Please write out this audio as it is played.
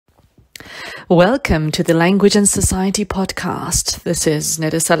Welcome to the Language and Society podcast. This is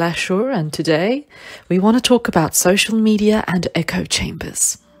Neda Salashur, and today we want to talk about social media and echo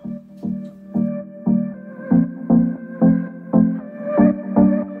chambers.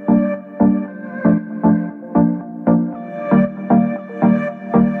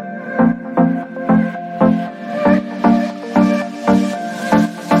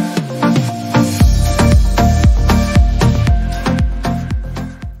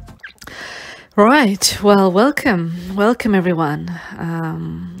 Right, well, welcome everyone.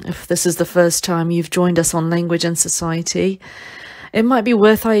 If this is the first time you've joined us on Language and Society, it might be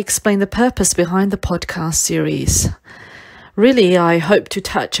worth I explain the purpose behind the podcast series. Really, I hope to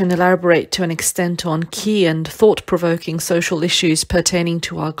touch and elaborate to an extent on key and thought-provoking social issues pertaining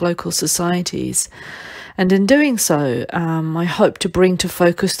to our local societies. And in doing so, I hope to bring to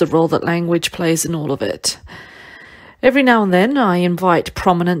focus the role that language plays in all of it. Every now and then, I invite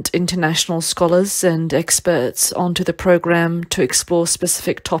prominent international scholars and experts onto the program to explore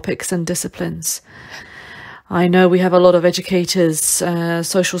specific topics and disciplines. I know we have a lot of educators,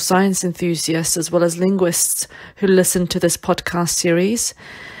 social science enthusiasts, as well as linguists who listen to this podcast series,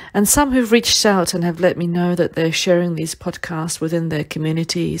 and some who've reached out and have let me know that they're sharing these podcasts within their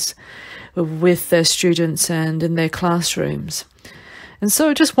communities, with their students and in their classrooms. And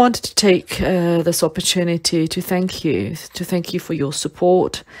so I just wanted to take this opportunity to thank you for your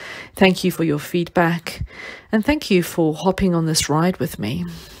support, thank you for your feedback, and thank you for hopping on this ride with me.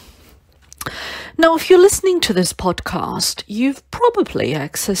 Now, if you're listening to this podcast, you've probably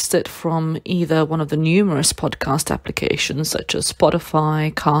accessed it from either one of the numerous podcast applications such as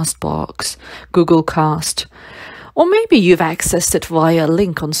Spotify, Castbox, Google Cast, or maybe you've accessed it via a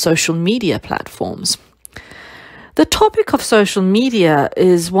link on social media platforms. The topic of social media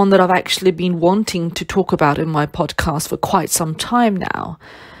is one that I've actually been wanting to talk about in my podcast for quite some time now.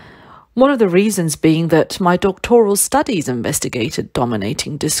 One of the reasons being that my doctoral studies investigated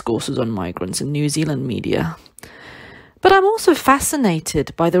dominating discourses on migrants in New Zealand media. But I'm also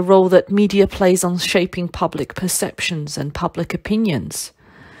fascinated by the role that media plays on shaping public perceptions and public opinions.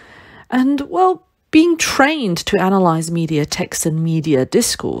 And, well, being trained to analyse media text and media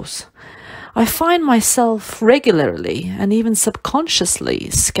discourse, I find myself regularly and even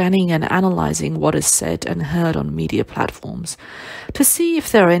subconsciously scanning and analysing what is said and heard on media platforms to see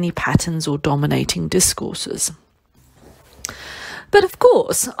if there are any patterns or dominating discourses. But of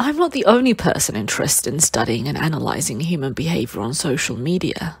course, I'm not the only person interested in studying and analysing human behaviour on social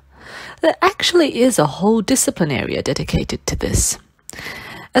media. There actually is a whole discipline area dedicated to this.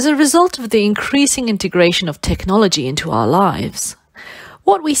 As a result of the increasing integration of technology into our lives,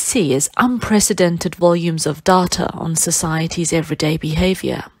 what we see is unprecedented volumes of data on society's everyday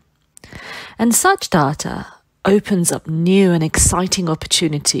behaviour. And such data opens up new and exciting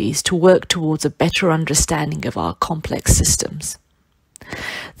opportunities to work towards a better understanding of our complex systems.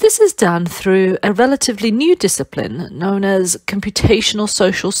 This is done through a relatively new discipline known as computational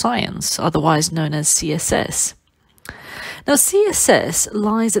social science, otherwise known as CSS. Now, CSS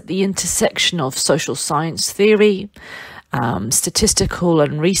lies at the intersection of social science theory, statistical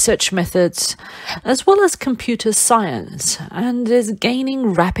and research methods, as well as computer science, and is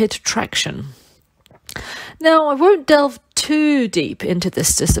gaining rapid traction. Now, I won't delve too deep into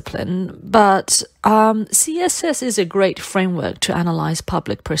this discipline, but CSS is a great framework to analyse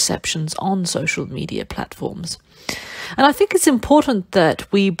public perceptions on social media platforms. And I think it's important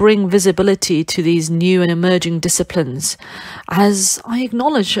that we bring visibility to these new and emerging disciplines, as I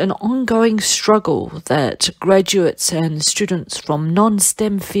acknowledge an ongoing struggle that graduates and students from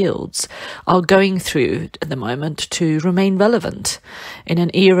non-STEM fields are going through at the moment to remain relevant in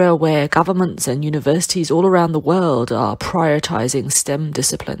an era where governments and universities all around the world are prioritising STEM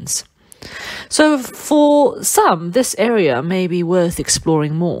disciplines. So for some, this area may be worth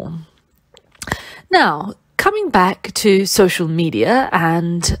exploring more. Now, coming back to social media,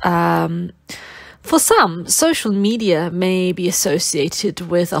 and for some, social media may be associated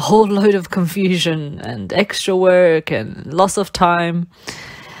with a whole load of confusion and extra work and loss of time.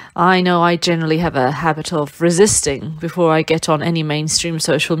 I know I generally have a habit of resisting before I get on any mainstream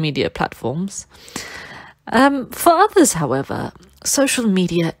social media platforms. For others, however, social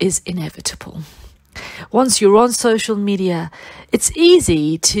media is inevitable. Once you're on social media, it's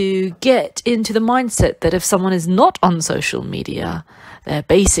easy to get into the mindset that if someone is not on social media, they're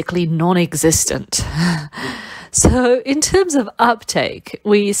basically non-existent. So in terms of uptake,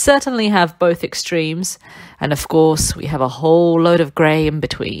 we certainly have both extremes, and of course we have a whole load of grey in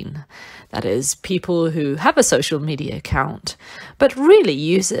between. That is, people who have a social media account, but really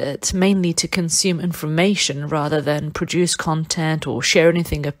use it mainly to consume information rather than produce content or share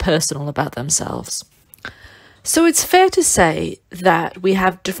anything personal about themselves. So it's fair to say that we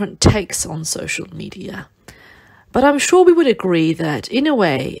have different takes on social media. But I'm sure we would agree that, in a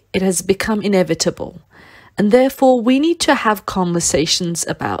way, it has become inevitable, and therefore we need to have conversations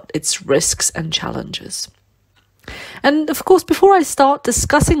about its risks and challenges. And of course, before I start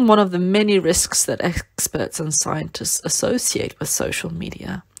discussing one of the many risks that experts and scientists associate with social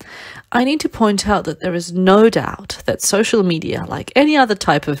media, I need to point out that there is no doubt that social media, like any other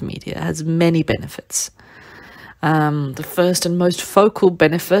type of media, has many benefits. The first and most focal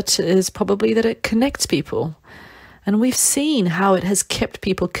benefit is probably that it connects people. And we've seen how it has kept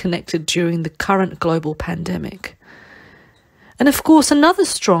people connected during the current global pandemic. And of course, another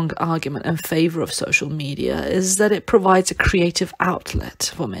strong argument in favor of social media is that it provides a creative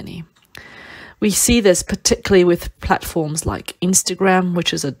outlet for many. We see this particularly with platforms like Instagram,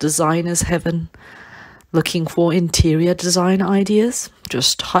 which is a designer's heaven. Looking for interior design ideas?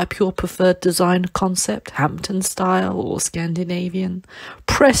 Just type your preferred design concept, Hampton style or Scandinavian.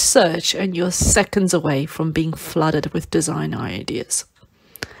 Press search and you're seconds away from being flooded with design ideas.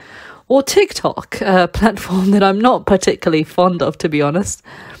 Or TikTok, a platform that I'm not particularly fond of, to be honest.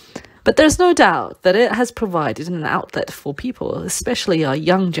 But there's no doubt that it has provided an outlet for people, especially our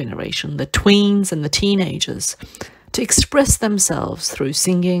young generation, the tweens and the teenagers, to express themselves through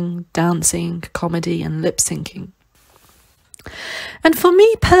singing, dancing, comedy, and lip-syncing. And for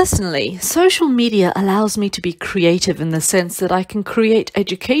me personally, social media allows me to be creative in the sense that I can create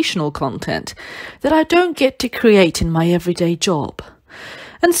educational content that I don't get to create in my everyday job.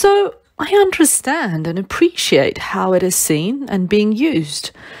 And so I understand and appreciate how it is seen and being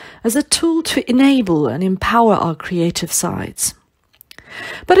used as a tool to enable and empower our creative sides.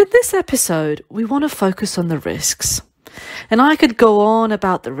 But in this episode, we want to focus on the risks. And I could go on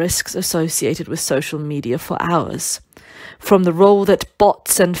about the risks associated with social media for hours, from the role that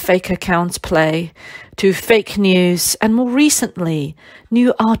bots and fake accounts play, to fake news, and more recently,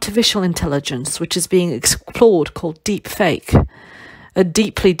 new artificial intelligence, which is being explored, called deepfake, a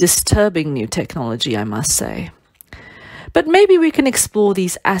deeply disturbing new technology, I must say. But maybe we can explore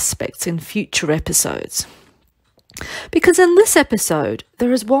these aspects in future episodes. Because in this episode,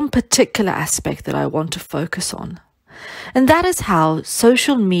 there is one particular aspect that I want to focus on. And that is how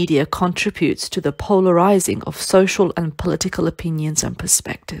social media contributes to the polarizing of social and political opinions and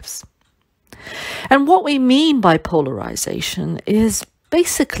perspectives. And what we mean by polarization is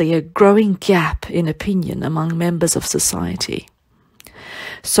basically a growing gap in opinion among members of society.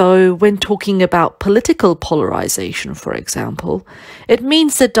 So when talking about political polarization, for example, it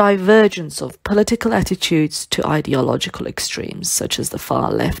means the divergence of political attitudes to ideological extremes, such as the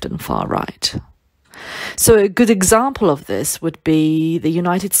far left and far right. So a good example of this would be the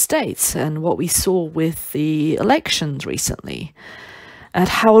United States and what we saw with the elections recently, and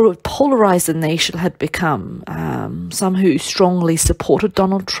how polarized the nation had become. Some who strongly supported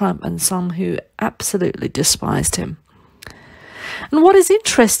Donald Trump and some who absolutely despised him. And what is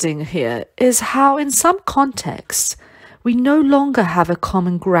interesting here is how in some contexts we no longer have a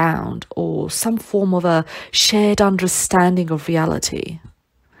common ground or some form of a shared understanding of reality.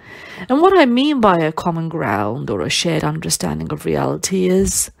 And what I mean by a common ground or a shared understanding of reality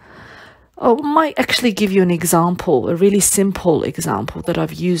is, I might actually give you an example, a really simple example that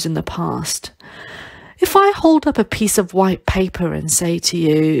I've used in the past. If I hold up a piece of white paper and say to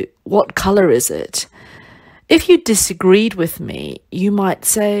you, what color is it? If you disagreed with me, you might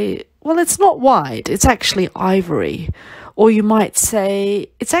say, well, it's not white, it's actually ivory. Or you might say,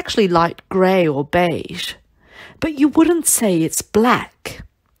 it's actually light grey or beige. But you wouldn't say it's black.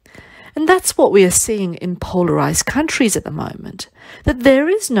 And that's what we are seeing in polarized countries at the moment, that there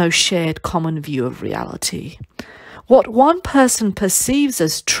is no shared common view of reality. What one person perceives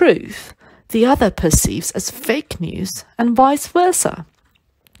as truth, the other perceives as fake news, and vice versa.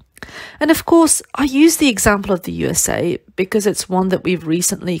 And of course, I use the example of the USA because it's one that we've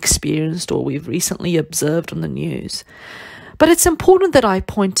recently experienced or we've recently observed on the news. But it's important that I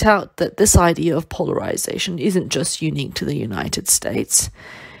point out that this idea of polarization isn't just unique to the United States.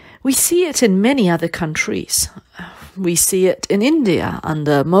 We see it in many other countries. We see it in India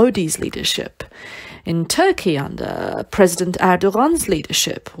under Modi's leadership, in Turkey under President Erdogan's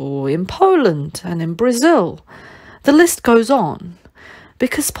leadership, or in Poland and in Brazil. The list goes on.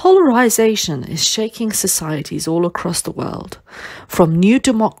 Because polarization is shaking societies all across the world, from new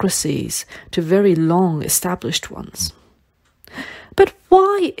democracies to very long established ones. But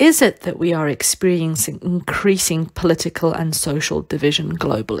why is it that we are experiencing increasing political and social division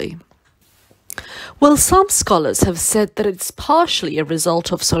globally? Well, some scholars have said that it's partially a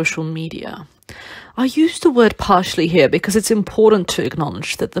result of social media. I use the word partially here because it's important to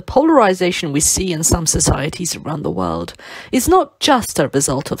acknowledge that the polarization we see in some societies around the world is not just a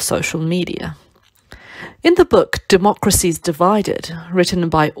result of social media. In the book Democracies Divided, written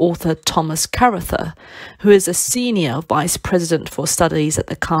by author Thomas Carather, who is a senior vice president for studies at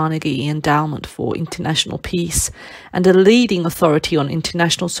the Carnegie Endowment for International Peace and a leading authority on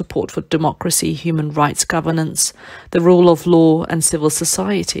international support for democracy, human rights governance, the rule of law, and civil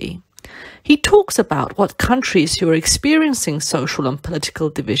society, he talks about what countries who are experiencing social and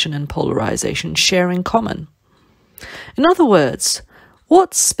political division and polarization share in common. In other words,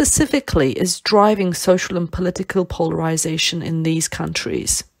 what specifically is driving social and political polarization in these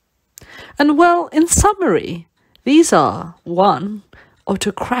countries? And well, in summary, these are 1.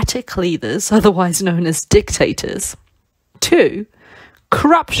 Autocratic leaders, otherwise known as dictators. 2.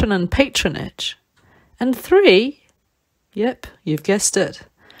 Corruption and patronage. And 3, yep, you've guessed it,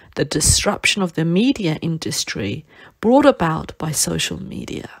 the disruption of the media industry brought about by social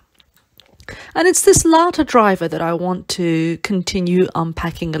media. And it's this latter driver that I want to continue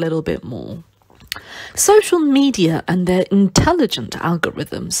unpacking a little bit more. Social media and their intelligent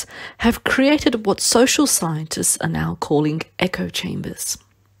algorithms have created what social scientists are now calling echo chambers.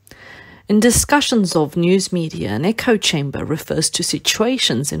 In discussions of news media, an echo chamber refers to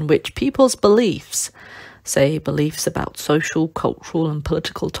situations in which people's beliefs, say beliefs about social, cultural, and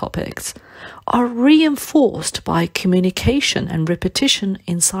political topics, are reinforced by communication and repetition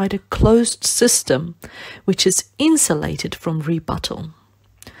inside a closed system which is insulated from rebuttal.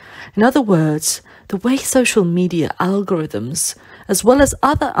 In other words, the way social media algorithms, as well as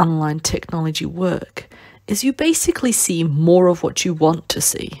other online technology work, is you basically see more of what you want to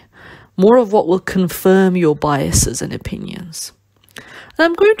see, more of what will confirm your biases and opinions. And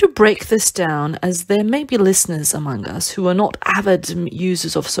I'm going to break this down as there may be listeners among us who are not avid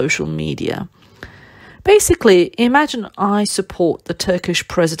users of social media. Basically, imagine I support the Turkish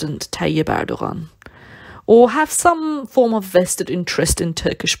President Tayyip Erdogan, or have some form of vested interest in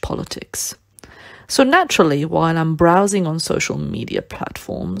Turkish politics. So naturally, while I'm browsing on social media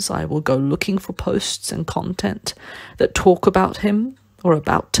platforms, I will go looking for posts and content that talk about him or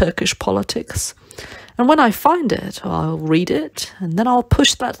about Turkish politics. And when I find it, I'll read it, and then I'll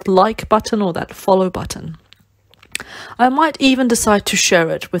push that like button or that follow button. I might even decide to share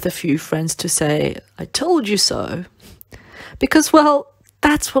it with a few friends to say, I told you so. Because, well,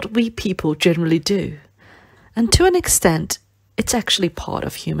 that's what we people generally do. And to an extent, it's actually part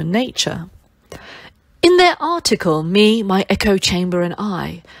of human nature. In their article, Me, My Echo Chamber and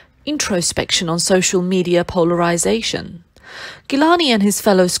I, Introspection on Social Media Polarization, Gilani and his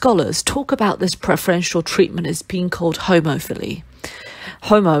fellow scholars talk about this preferential treatment as being called homophily.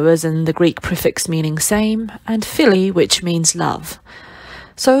 Homo as in the Greek prefix meaning same, and phily, which means love.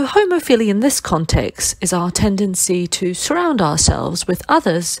 So homophily in this context is our tendency to surround ourselves with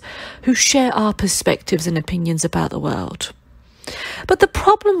others who share our perspectives and opinions about the world. But the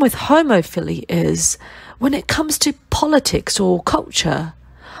problem with homophily is, when it comes to politics or culture,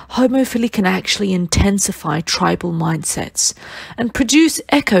 homophily can actually intensify tribal mindsets and produce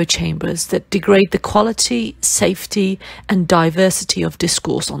echo chambers that degrade the quality, safety, and diversity of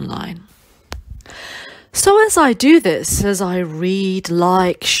discourse online. So as I do this, as I read,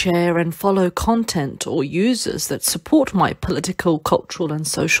 like, share, and follow content or users that support my political, cultural, and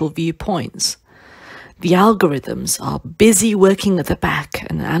social viewpoints, the algorithms are busy working at the back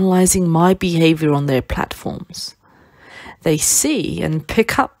and analyzing my behavior on their platforms. They see and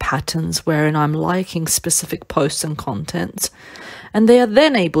pick up patterns wherein I'm liking specific posts and content, and they are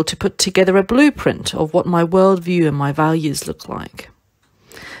then able to put together a blueprint of what my worldview and my values look like.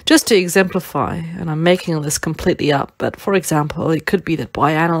 Just to exemplify, and I'm making this completely up, but for example, it could be that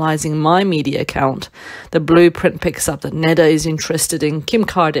by analyzing my media account, the blueprint picks up that Neda is interested in Kim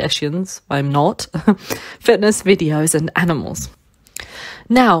Kardashians, I'm not, fitness videos and animals.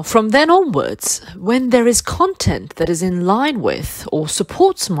 Now, from then onwards, when there is content that is in line with or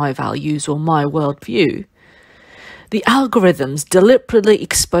supports my values or my worldview, the algorithms deliberately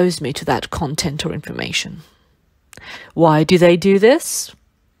expose me to that content or information. Why do they do this?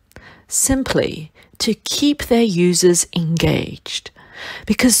 Simply to keep their users engaged.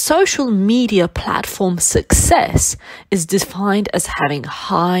 Because social media platform success is defined as having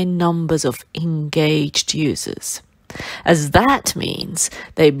high numbers of engaged users, as that means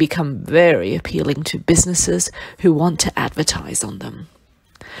they become very appealing to businesses who want to advertise on them.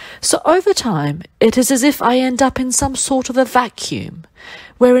 So over time, it is as if I end up in some sort of a vacuum,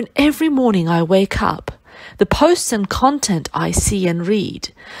 wherein every morning I wake up, The posts and content I see and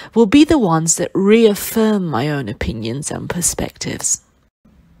read will be the ones that reaffirm my own opinions and perspectives.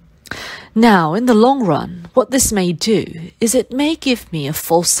 Now, in the long run, what this may do is it may give me a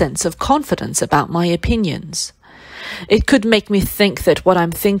false sense of confidence about my opinions. It could make me think that what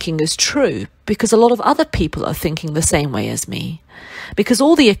I'm thinking is true because a lot of other people are thinking the same way as me, because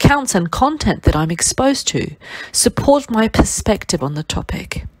all the accounts and content that I'm exposed to support my perspective on the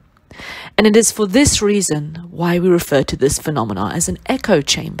topic. And it is for this reason why we refer to this phenomenon as an echo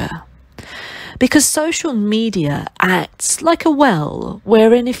chamber. Because social media acts like a well,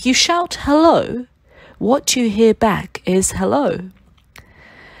 wherein if you shout hello, what you hear back is hello.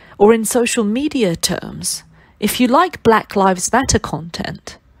 Or in social media terms, if you like Black Lives Matter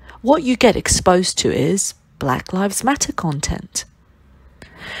content, what you get exposed to is Black Lives Matter content.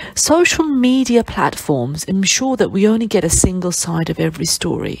 Social media platforms ensure that we only get a single side of every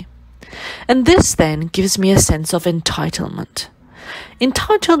story. And this then gives me a sense of entitlement.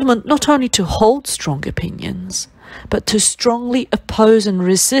 Entitlement not only to hold strong opinions, but to strongly oppose and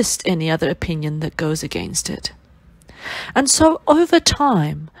resist any other opinion that goes against it. And so over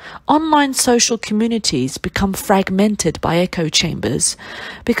time, online social communities become fragmented by echo chambers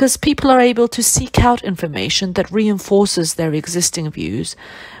because people are able to seek out information that reinforces their existing views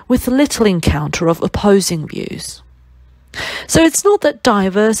with little encounter of opposing views. So it's not that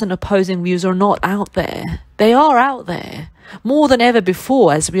diverse and opposing views are not out there. They are out there, more than ever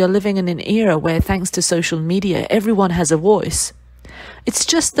before, as we are living in an era where, thanks to social media, everyone has a voice. It's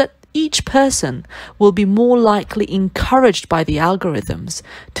just that each person will be more likely encouraged by the algorithms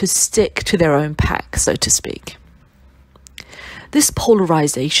to stick to their own pack, so to speak. This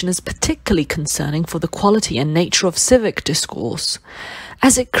polarization is particularly concerning for the quality and nature of civic discourse,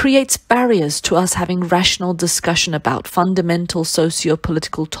 as it creates barriers to us having rational discussion about fundamental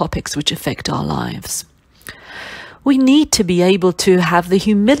socio-political topics which affect our lives. We need to be able to have the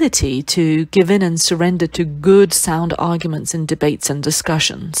humility to give in and surrender to good, sound arguments in debates and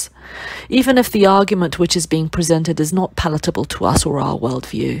discussions, even if the argument which is being presented is not palatable to us or our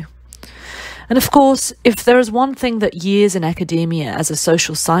worldview. And of course, if there is one thing that years in academia as a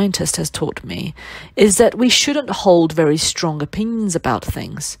social scientist has taught me, is that we shouldn't hold very strong opinions about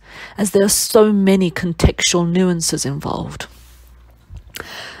things, as there are so many contextual nuances involved.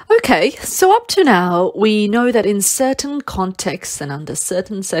 Okay, so up to now, we know that in certain contexts and under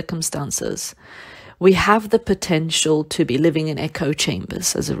certain circumstances, we have the potential to be living in echo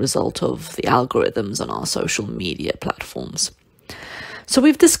chambers as a result of the algorithms on our social media platforms. So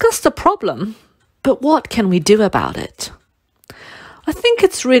we've discussed the problem, but what can we do about it? I think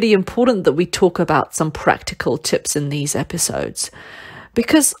it's really important that we talk about some practical tips in these episodes,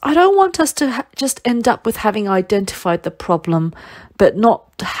 because I don't want us to just end up with having identified the problem, but not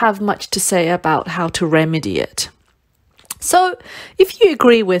have much to say about how to remedy it. So if you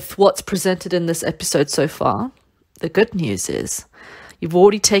agree with what's presented in this episode so far, the good news is you've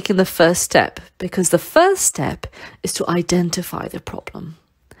already taken the first step, because the first step is to identify the problem.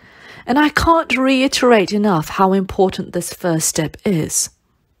 And I can't reiterate enough how important this first step is.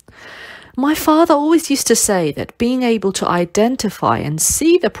 My father always used to say that being able to identify and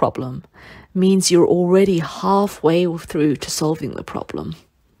see the problem means you're already halfway through to solving the problem.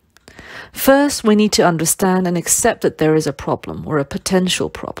 First, we need to understand and accept that there is a problem or a potential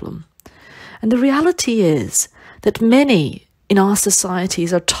problem. And the reality is that many in our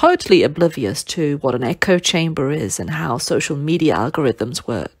societies are totally oblivious to what an echo chamber is and how social media algorithms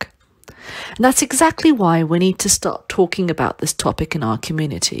work. And that's exactly why we need to start talking about this topic in our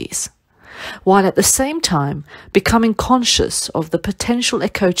communities, while at the same time becoming conscious of the potential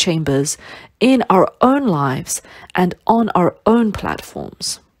echo chambers in our own lives and on our own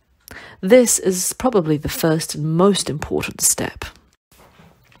platforms. This is probably the first and most important step.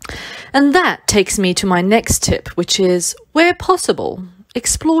 And that takes me to my next tip, which is, where possible,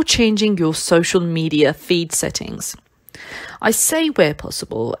 explore changing your social media feed settings. I say where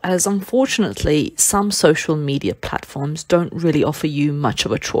possible, as unfortunately some social media platforms don't really offer you much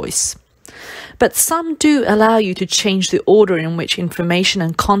of a choice. But some do allow you to change the order in which information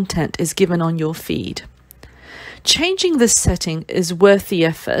and content is given on your feed. Changing this setting is worth the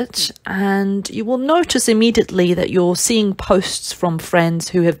effort, and you will notice immediately that you're seeing posts from friends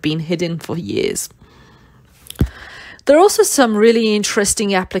who have been hidden for years. There are also some really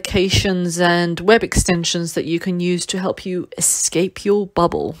interesting applications and web extensions that you can use to help you escape your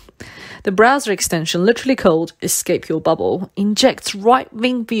bubble. The browser extension, literally called Escape Your Bubble, injects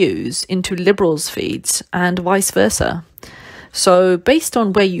right-wing views into liberals' feeds and vice versa. So based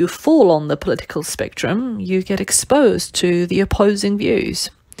on where you fall on the political spectrum, you get exposed to the opposing views.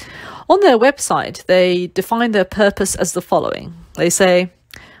 On their website, they define their purpose as the following. They say,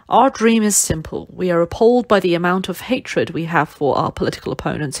 "Our dream is simple. We are appalled by the amount of hatred we have for our political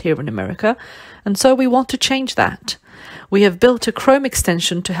opponents here in America, and so we want to change that. We have built a Chrome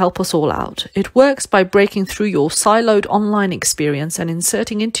extension to help us all out. It works by breaking through your siloed online experience and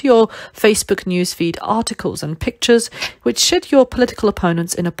inserting into your Facebook newsfeed articles and pictures which shed your political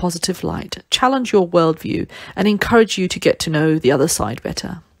opponents in a positive light, challenge your worldview, and encourage you to get to know the other side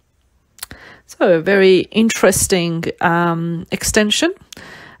better." So a very interesting extension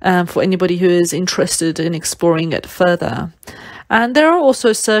for anybody who is interested in exploring it further. And there are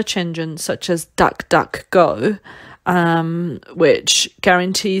also search engines such as DuckDuckGo, which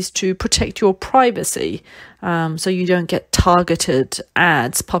guarantees to protect your privacy, so you don't get targeted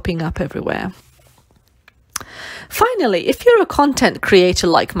ads popping up everywhere. Finally, if you're a content creator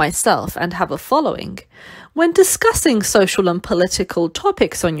like myself and have a following, when discussing social and political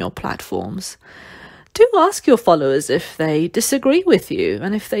topics on your platforms, do ask your followers if they disagree with you,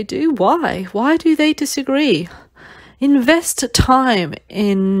 and if they do, why? Why do they disagree? Invest time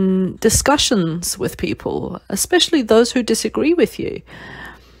in discussions with people, especially those who disagree with you.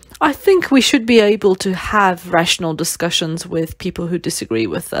 I think we should be able to have rational discussions with people who disagree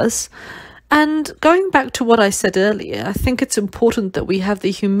with us. And going back to what I said earlier, I think it's important that we have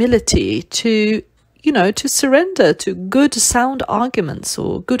the humility to, to surrender to good, sound arguments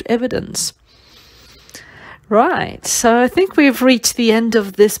or good evidence. Right, so I think we've reached the end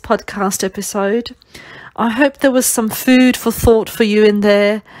of this podcast episode. I hope there was some food for thought for you in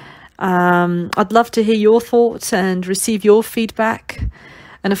there. I'd love to hear your thoughts and receive your feedback.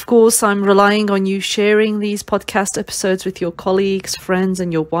 And of course, I'm relying on you sharing these podcast episodes with your colleagues, friends,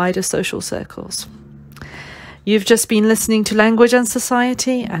 and your wider social circles. You've just been listening to Language and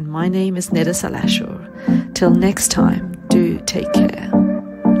Society, and my name is Neda Salashur. Till next time, do take care.